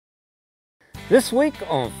This week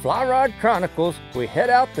on Fly Rod Chronicles, we head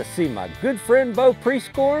out to see my good friend Bo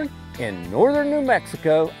Prieskorn in northern New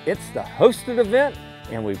Mexico. It's the hosted event,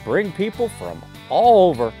 and we bring people from all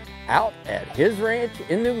over out at his ranch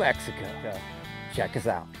in New Mexico. Check us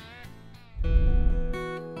out.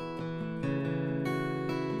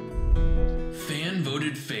 Fan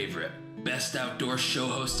voted favorite, best outdoor show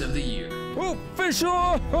host of the year. Oh, fish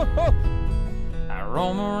on! I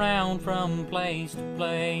roam around from place to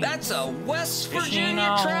place. That's a West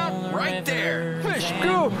Virginia trout right there. Fish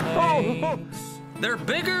go! Oh. They're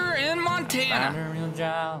bigger in Montana. Find a real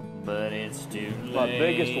job, but it's too late. My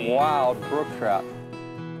biggest wild brook trout.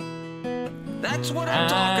 That's what I'm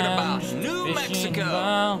talking about, New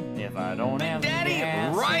Mexico. If I don't Big have Daddy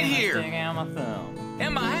gas, right here. stick out my thumb.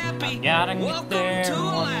 Am I happy? Gotta get Welcome there to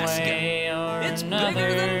one Alaska. way or It's another.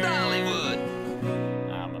 bigger than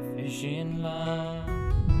Dollywood. I'm a fish in love.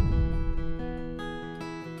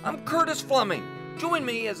 I'm Curtis Fleming. Join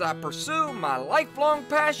me as I pursue my lifelong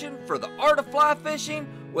passion for the art of fly fishing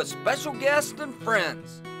with special guests and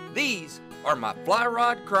friends. These are my Fly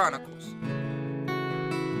Rod Chronicles.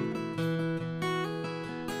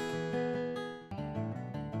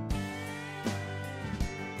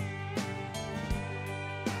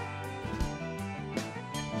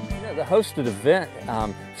 The hosted event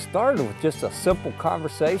started with just a simple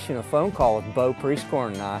conversation, a phone call with Bo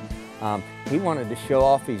Prieskorn and I. He wanted to show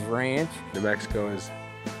off his ranch. New Mexico is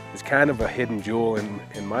kind of a hidden jewel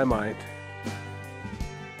in my mind.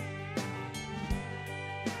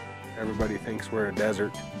 Everybody thinks we're a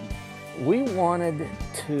desert. We wanted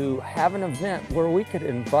to have an event where we could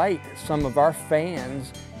invite some of our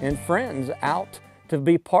fans and friends out to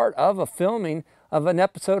be part of a filming of an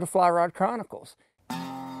episode of Fly Rod Chronicles.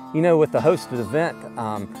 You know, with the hosted event,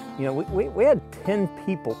 you know, we had 10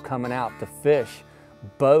 people coming out to fish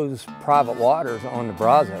Bo's private waters on the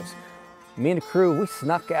Brazos. Me and the crew, we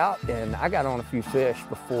snuck out and I got on a few fish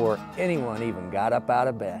before anyone even got up out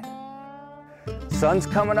of bed. Sun's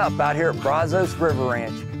coming up out here at Brazos River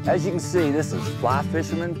Ranch. As you can see, this is fly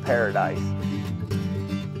fisherman paradise.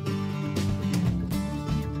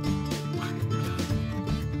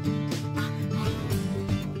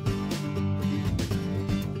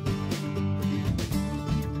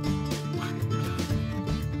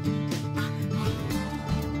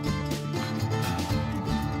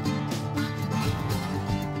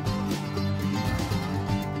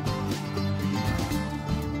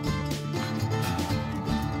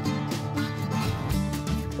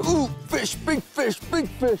 Ooh, fish, big fish, big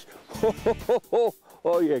fish.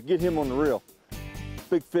 Oh yeah, get him on the reel.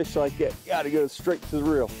 Big fish like that, gotta go straight to the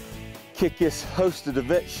reel. Kick this hosted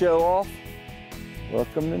event show off.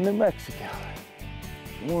 Welcome to New Mexico.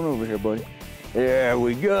 Come on over here, buddy. There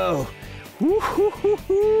we go.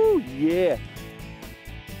 Woo-hoo-hoo-hoo, yeah.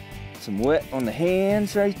 Some wet on the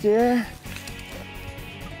hands right there.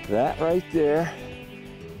 That right there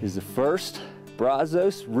is the first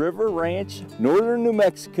Brazos River Ranch, northern New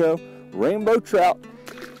Mexico, rainbow trout,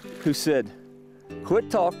 who said, quit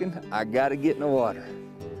talking, I gotta get in the water.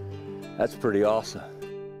 That's pretty awesome.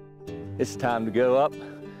 It's time to go up,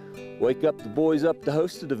 wake up the boys up to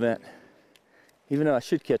hosted event, even though I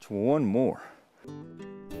should catch one more.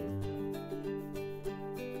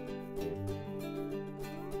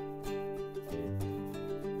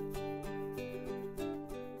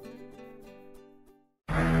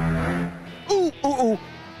 Ooh,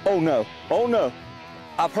 oh no, oh no.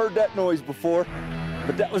 I've heard that noise before,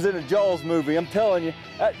 but that was in a Jaws movie. I'm telling you,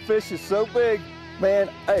 that fish is so big. Man,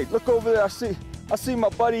 hey, look over there, I see my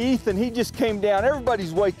buddy Ethan, he just came down.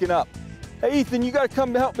 Everybody's waking up. Hey Ethan, you gotta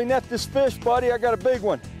come to help me net this fish, buddy. I got a big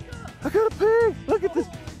one. I got a pig, look at this.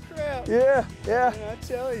 Crap. Yeah. I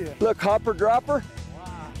tell you. Look, hopper dropper,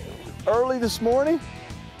 Wow. early this morning.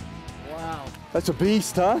 Wow. That's a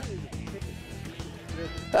beast, huh?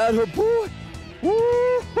 Atta boy.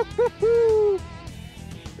 Woo!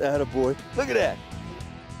 Atta boy. Look at that.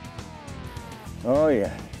 Oh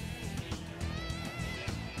yeah.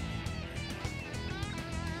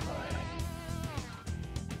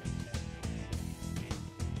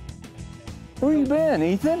 Where you been,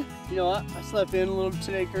 Ethan? You know what? I slept in a little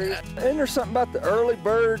today, Curtis. Isn't there something about the early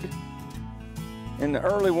bird and the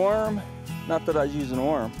early worm? Not that I was using a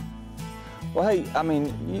worm. Well, hey, I mean,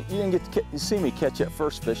 you didn't get to see me catch that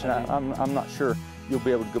first fish, and I'm not sure you'll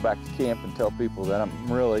be able to go back to camp and tell people that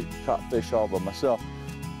I'm really caught fish all by myself.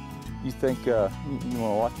 You think you want to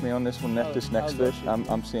watch me on this one, this next fish?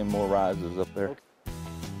 I'm seeing more rises up there.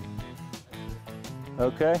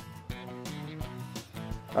 Okay.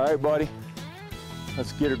 All right, buddy.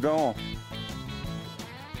 Let's get her going.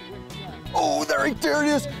 Oh, there it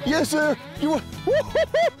is. Yes, sir. You want?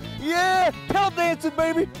 Yeah, dancing,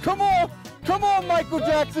 baby. Come on. Come on, Michael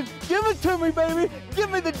Jackson. Give it to me, baby. Give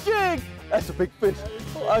me the jig. That's a big fish.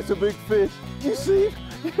 That's a big fish. You see?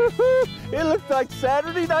 It looked like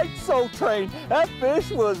Saturday Night Soul Train. That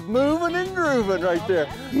fish was moving and grooving right there.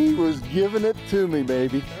 He was giving it to me,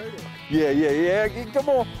 baby. Yeah. Come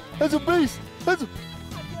on. That's a beast. That's a...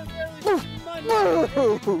 Woo.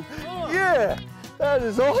 Yeah. That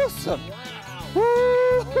is awesome.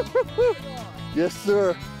 Woo. Yes,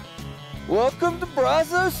 sir. Welcome to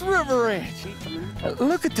Brazos River Ranch.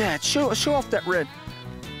 Look at that. Show off that red.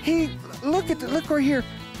 Look right here.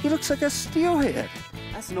 He looks like a steelhead.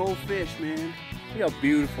 That's an old fish, man. Look how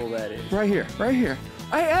beautiful that is. Right here.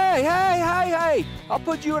 Hey. I'll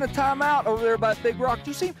put you in a timeout over there by that big rock.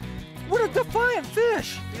 Do you see? What a defiant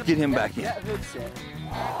fish. Get him back in. That hook set.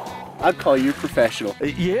 I'd call you professional.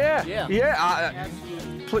 Yeah.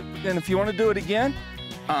 Absolutely. And if you want to do it again,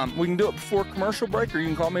 we can do it before commercial break, or you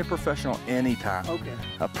can call me a professional anytime. Okay.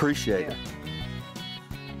 Appreciate it.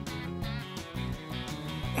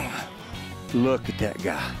 Look at that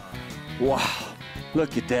guy. Wow.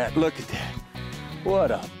 Look at that.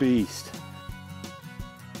 What a beast.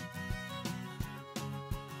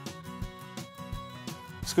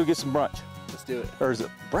 Let's go get some brunch. Let's do it. Or is it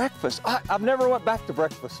breakfast? I've never went back to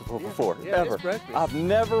breakfast before, ever. It's breakfast. I've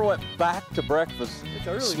never went back to breakfast It's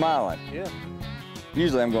early. smiling. Yeah.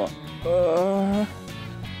 Usually I'm going, I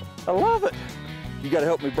love it. You gotta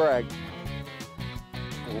help me brag.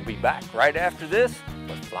 We'll be back right after this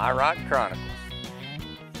with Fly Rod Chronicles.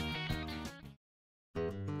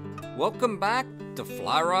 Welcome back to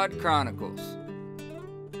Fly Rod Chronicles.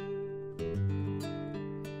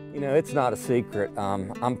 You know, it's not a secret.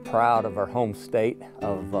 I'm proud of our home state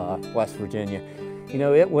of West Virginia. You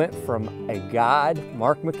know, it went from a guide,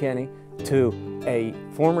 Mark McKinney, to a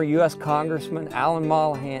former U.S. Congressman, Alan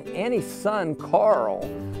Mollahan, and his son, Carl,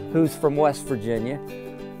 who's from West Virginia.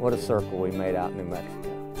 What a circle we made out in New Mexico.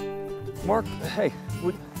 Mark, hey,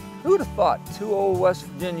 who would have thought two old West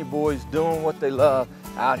Virginia boys doing what they love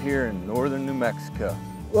out here in northern New Mexico?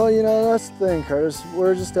 Well, you know, that's the thing, Curtis.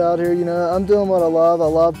 We're just out here, you know, I'm doing what I love. I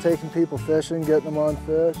love taking people fishing, getting them on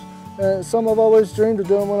fish. And it's something I've always dreamed of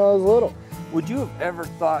doing when I was little. Would you have ever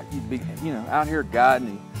thought you'd be, you know, out here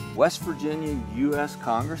guiding a West Virginia U.S.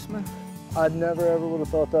 Congressman? I'd never ever would have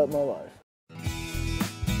thought that in my life.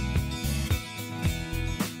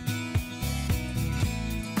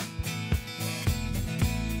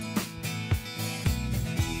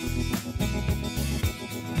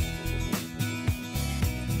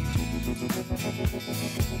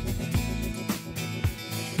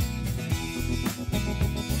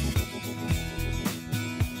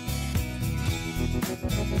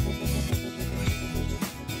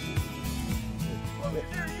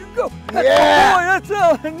 Yeah! Boy, that's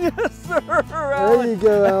Alan. Yes, sir. Alan. There you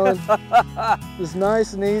go, Alan. Just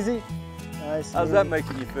nice and easy. Nice. How's that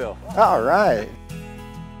making you feel? All right.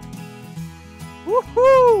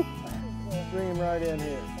 Woohoo! Bring him right in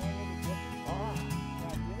here.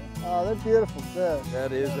 Oh, they're beautiful fish.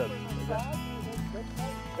 That is a.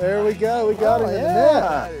 There we go. We got him in the net.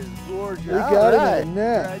 That is gorgeous. We got him in the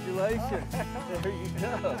net. Congratulations. There you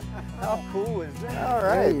go. How cool is that? All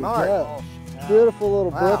right, Mark. Beautiful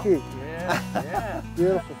little brookie. Yeah.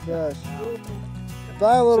 Beautiful fish.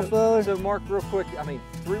 Bye, little fella. So, Mark, real quick, I mean,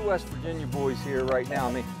 3 West Virginia boys here right now.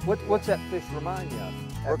 I mean, what's that fish remind you of?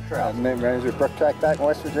 Brook trout. Reminds me of brook trout back in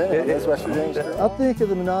West Virginia. That's West Virginia. I think of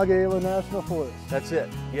the Monongahela National Forest. That's it.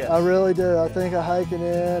 Yes. I really do. I think of hiking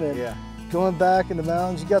in and going back in the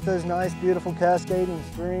mountains. You got those nice, beautiful cascading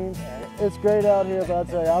streams. It's great out here, but I'd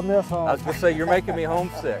say I miss home. I was gonna say, you're making me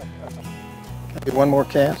homesick. Get one more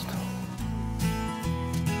cast.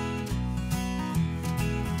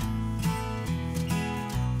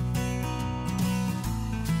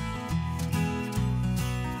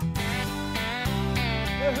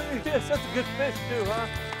 Yes, that's a good fish too, huh?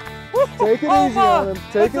 Take it easy on him.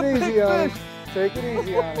 Take That's it a easy big on him. fish. Take it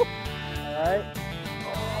easy on him. All right?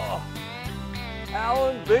 Oh,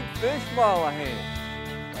 Alan, big fish Mollahan.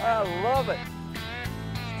 I love it.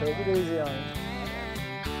 Take it easy on him.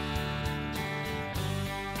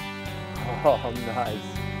 Oh, nice.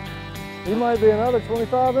 He might be another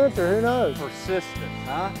 25 incher, who knows? Persistent,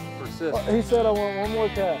 huh? Persistent. Well, he said I want one more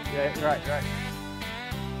cast. Yeah, right.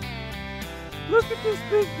 Look at this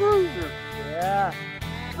big bruiser. Yeah.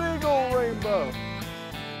 Big old rainbow.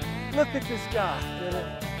 Look at this guy.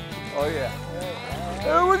 Oh, yeah.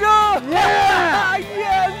 There we go. Yeah!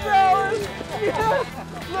 Yes, Alan. Yes.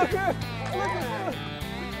 Look at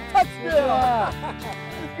touchdown.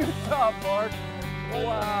 Good job, Mark.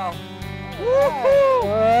 Wow. Woohoo! All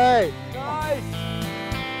right. Nice.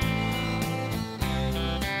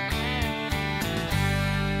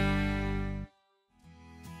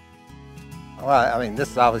 Well, I mean,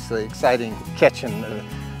 this is obviously exciting, catching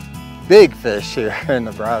big fish here in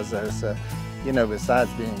the Brazos. So, you know,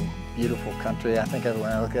 besides being beautiful country, I think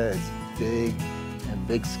everyone I look at is big, and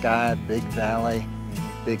big sky, big valley,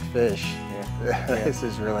 big fish. Yeah. This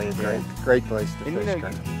is really a great place to fish. You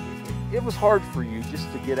know, it was hard for you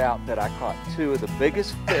just to get out that I caught 2 of the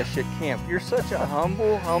biggest fish at camp. You're such a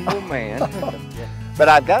humble man. But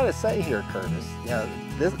I've got to say here, Curtis, you know,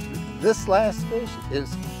 this last fish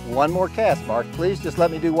is one more cast. Mark, please just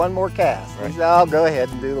let me do one more cast. Right. He said, I'll go ahead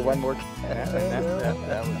and do the one more cast. That was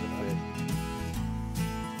a fish.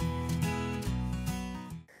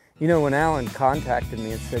 You know, when Alan contacted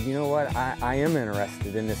me and said, you know what, I am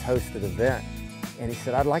interested in this hosted event. And he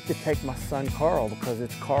said, I'd like to take my son Carl because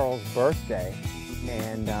it's Carl's birthday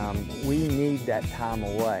and we need that time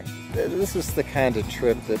away. This is the kind of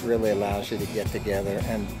trip that really allows you to get together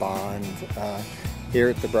and bond. Here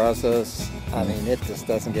at the Brazos, I mean, it just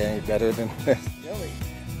doesn't get any better than this.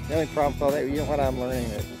 The only problem with all that, you know what I'm learning,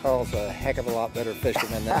 that Carl's a heck of a lot better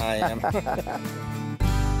fisherman than I am.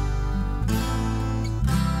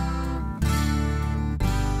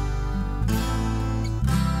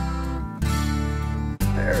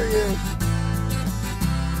 There he is.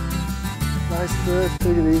 Nice fish,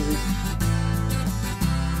 take it easy.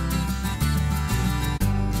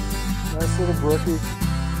 Nice little brookie.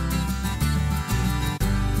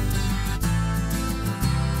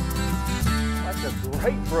 That's a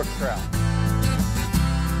great brook trout.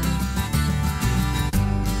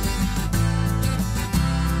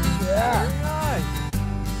 Yeah. Very nice.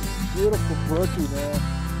 Beautiful brookie, man.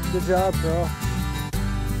 Good job, Carl.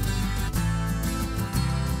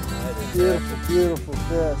 Beautiful, beautiful fish.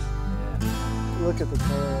 Yeah. Look at the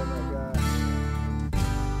color on that guy.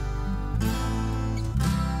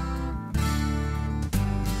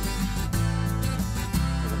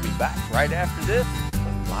 We'll be back right after this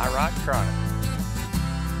with Fly Rod Chronicles.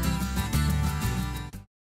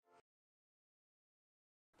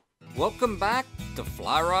 Welcome back to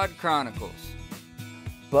Fly Rod Chronicles.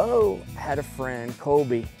 Bo had a friend,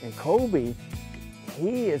 Colby, and Colby,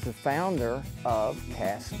 he is the founder of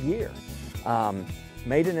Cast Gear.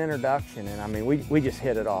 Made an introduction, and I mean, we just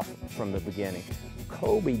hit it off from the beginning.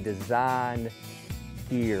 Colby designed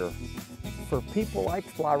gear for people like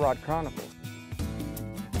Fly Rod Chronicles.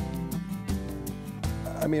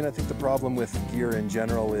 I mean, I think the problem with gear in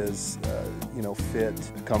general is, you know,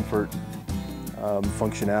 fit, comfort,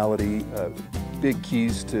 functionality, big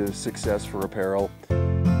keys to success for apparel.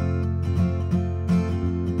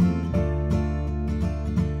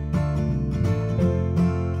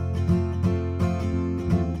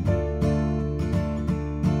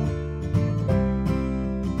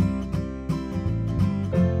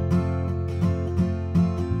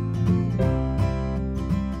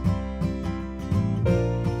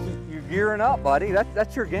 Up, buddy.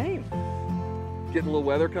 That's your game. Getting a little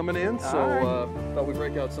weather coming in, so thought we'd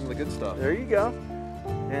break out some of the good stuff. There you go.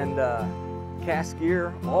 And cast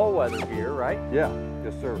gear, all weather gear, right? Yeah,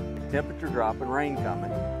 yes sir. Temperature dropping, rain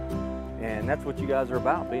coming. And that's what you guys are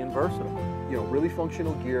about, being versatile. You know, really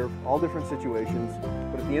functional gear, all different situations,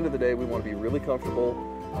 but at the end of the day, we want to be really comfortable.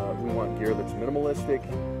 We want gear that's minimalistic,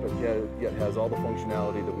 but yet has all the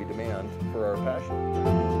functionality that we demand for our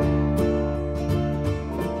passion.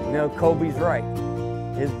 You know, Colby's right.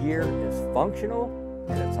 His gear is functional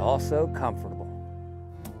and it's also comfortable.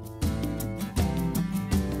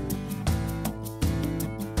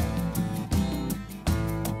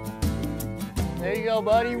 There you go,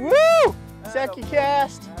 buddy. Woo! Check your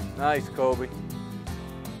cast. Nice, Colby.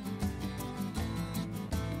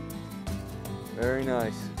 Very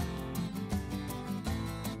nice.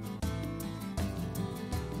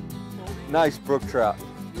 Nice brook trout.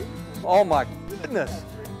 Oh my goodness.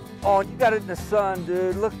 Oh, you got it in the sun,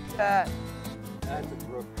 dude. Look at that. That's a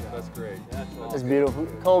brook trout. That's great. That's beautiful.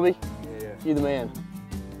 Colby, you're the man.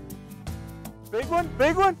 Big one?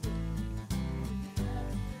 Big one?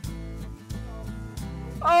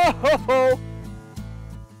 Oh!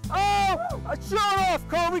 Oh! Show it off,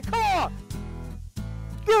 Colby. Come on.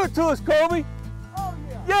 Give it to us, Colby. Oh,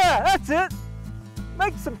 yeah. Yeah, that's it.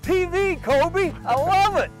 Make some TV, Colby. I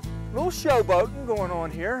love it. Little showboating going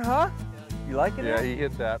on here, huh? You liking it? Yeah, he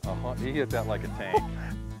hit that. He hit that like a tank.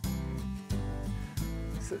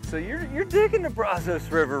 So you're digging the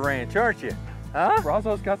Brazos River Ranch, aren't you? Huh?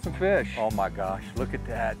 Brazo's got some fish. Oh my gosh, look at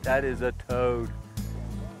that. That is a toad.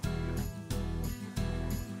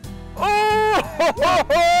 Oh,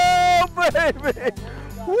 baby!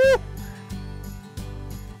 Woo.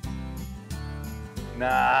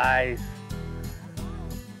 Nice.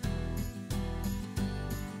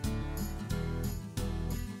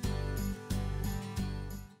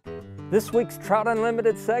 This week's Trout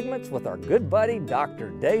Unlimited segment's with our good buddy, Dr.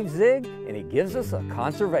 Dave Zig, and he gives us a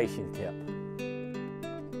conservation tip.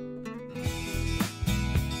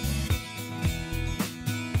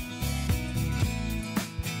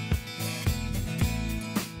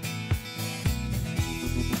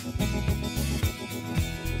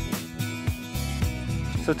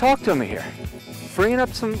 So talk to me here, freeing up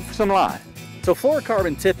some line. So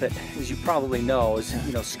fluorocarbon tippet, as you probably know, is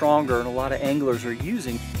stronger, and a lot of anglers are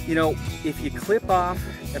using. If you clip off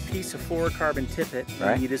a piece of fluorocarbon tippet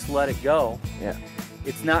and you just let it go,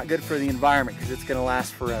 it's not good for the environment because it's going to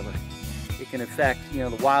last forever. It can affect the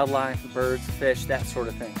wildlife, the birds, the fish, that sort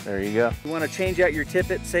of thing. There you go. You want to change out your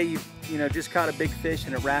tippet. Say you just caught a big fish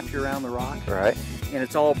and it wrapped you around the rock. Right. And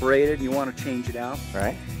it's all braided and you want to change it out.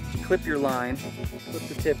 Right. You clip your line, clip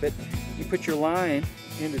the tippet. You put your line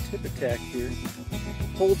into tippet tack here,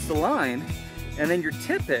 holds the line, and then your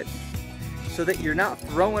tippet, so that you're not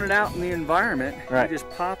throwing it out in the environment. Right. You just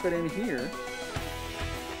pop it in here,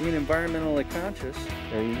 being environmentally conscious.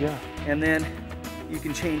 There you go. And then you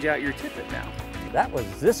can change out your tippet now. That was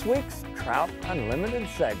this week's Trout Unlimited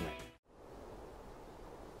segment.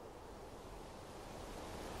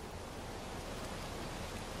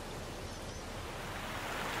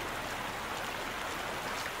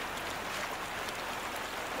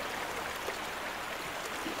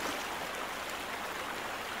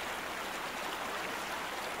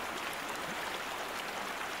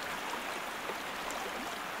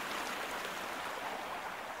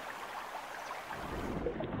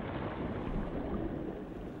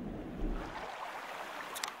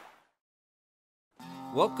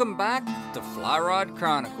 Welcome back to Fly Rod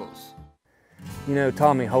Chronicles.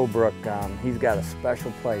 Tommy Holbrook, he's got a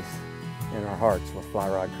special place in our hearts with Fly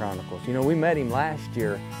Rod Chronicles. We met him last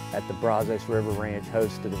year at the Brazo Ranch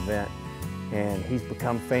hosted event, and he's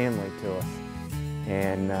become family to us.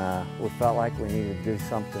 And we felt like we needed to do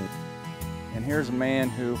something. And here's a man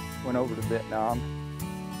who went over to Vietnam,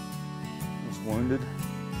 was wounded,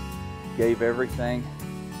 gave everything,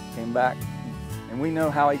 came back, and we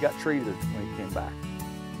know how he got treated when he came back.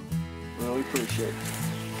 Really appreciate it.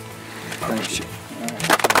 Thank you.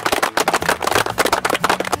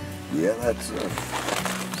 Yeah, that's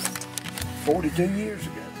 42 years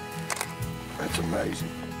ago. That's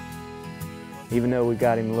amazing. Even though we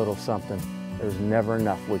got him a little something, there's never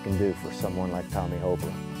enough we can do for someone like Tommy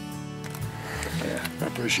Holbrook. Yeah, I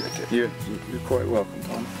appreciate that. You're quite welcome,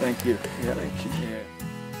 Tom. Thank you. Yeah, thank you.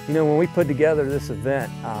 Yeah. When we put together this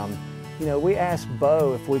event, we asked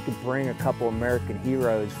Bo if we could bring a couple American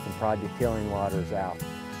heroes from Project Healing Waters out.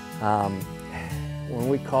 When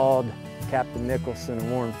we called Captain Nicholson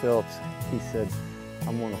and Warren Phillips, he said,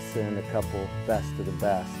 I'm going to send a couple best of the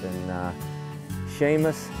best. And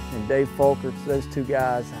Seamus and Dave Folkerts, those two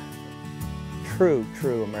guys, true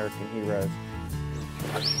American heroes.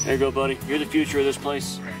 There you go, buddy. You're the future of this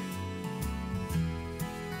place.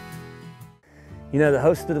 The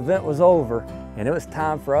hosted event was over, and it was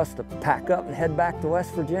time for us to pack up and head back to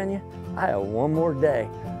West Virginia. I had one more day,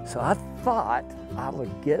 so I thought I would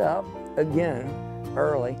get up again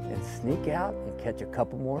early and sneak out and catch a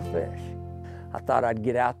couple more fish. I thought I'd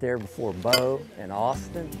get out there before Bo and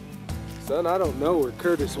Austin. Son, I don't know where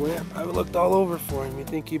Curtis went. I looked all over for him. You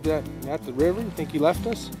think he's at the river? You think he left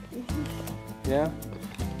us? Yeah?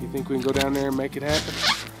 You think we can go down there and make it happen?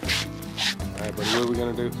 All right, buddy, what are we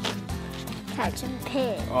gonna do? Catch some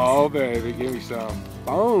pigs. Oh, baby, give me some.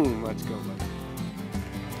 Boom, let's go, buddy.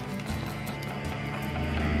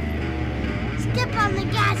 Step on the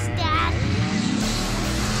gas, Dad.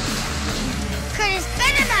 Curtis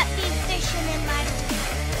better not be fishing in my...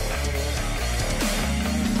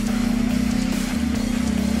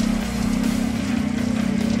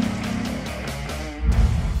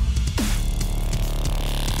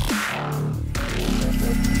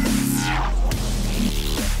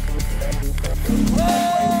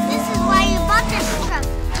 This is why you bought this truck.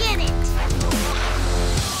 Get it.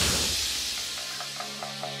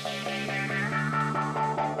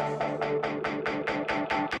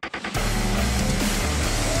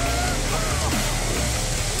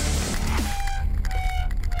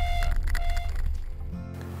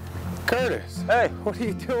 Curtis. Hey. What are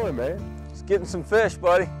you doing, man? Just getting some fish,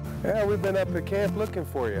 buddy. Yeah, we've been up at camp looking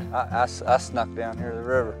for you. I snuck down here to the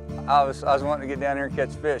river. I was wanting to get down here and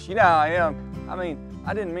catch fish. You know how I am. I mean,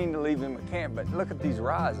 I didn't mean to leave him at camp, but look at these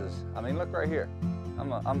rises. I mean, look right here.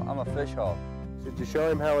 I'm a fish hog. Did you show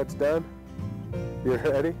him how it's done? You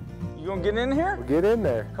ready? You gonna get in here? Well, get in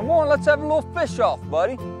there. Come on, let's have a little fish off,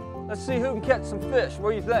 buddy. Let's see who can catch some fish.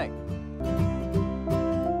 What do you think?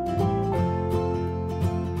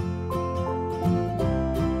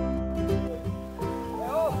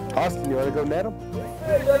 Austin, you want to go net him?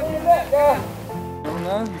 Hey, did I get that guy? I don't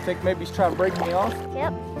know. You think maybe he's trying to break me off?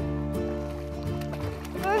 Yep.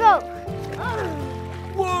 Here we go.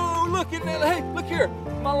 Whoa, look at that. Hey, look here.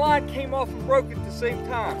 My line came off and broke at the same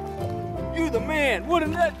time. You the man. What a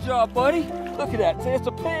nut job, buddy. Look at that. Say it's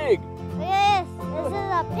a pig. Yes, this is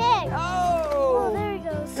a pig. Oh, there he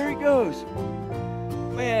goes. There he goes.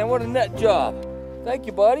 Man, what a nut job. Thank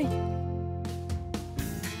you, buddy.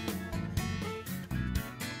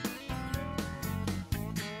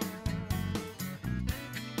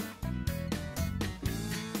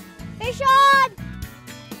 Fish on!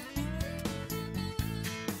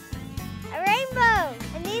 A rainbow.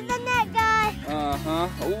 I need the net guy. Uh-huh.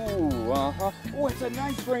 Ooh, uh-huh. Oh, it's a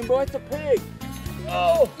nice rainbow. It's a pig.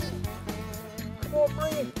 Oh! Come on,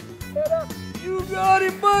 bring him. Head up. You got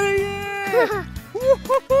him, buddy. Yeah!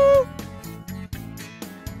 Woo-hoo-hoo!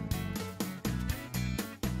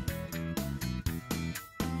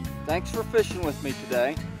 Thanks for fishing with me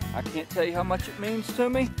today. I can't tell you how much it means to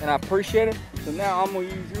me, and I appreciate it. So now I'm gonna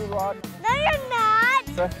use your rod. No, you're not.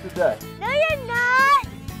 That's the day. No, you're not.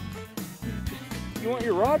 You want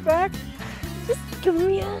your rod back? Just give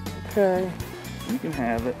me it. Okay, you can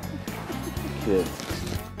have it. Good.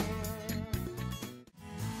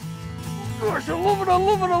 Gosh, I love it, I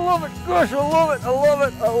love it, I love it. Gosh, I love it, I love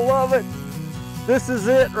it, I love it. This is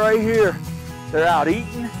it right here. They're out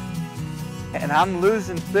eating, and I'm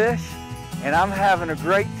losing fish, and I'm having a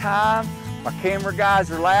great time. My camera guys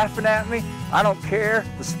are laughing at me. I don't care,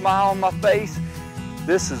 the smile on my face.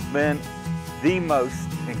 This has been the most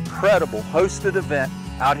incredible hosted event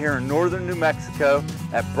out here in northern New Mexico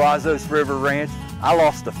at Brazo Ranch. I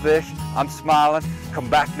lost a fish, I'm smiling. Come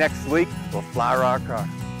back next week with Fly Rod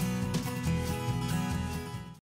Chronicles.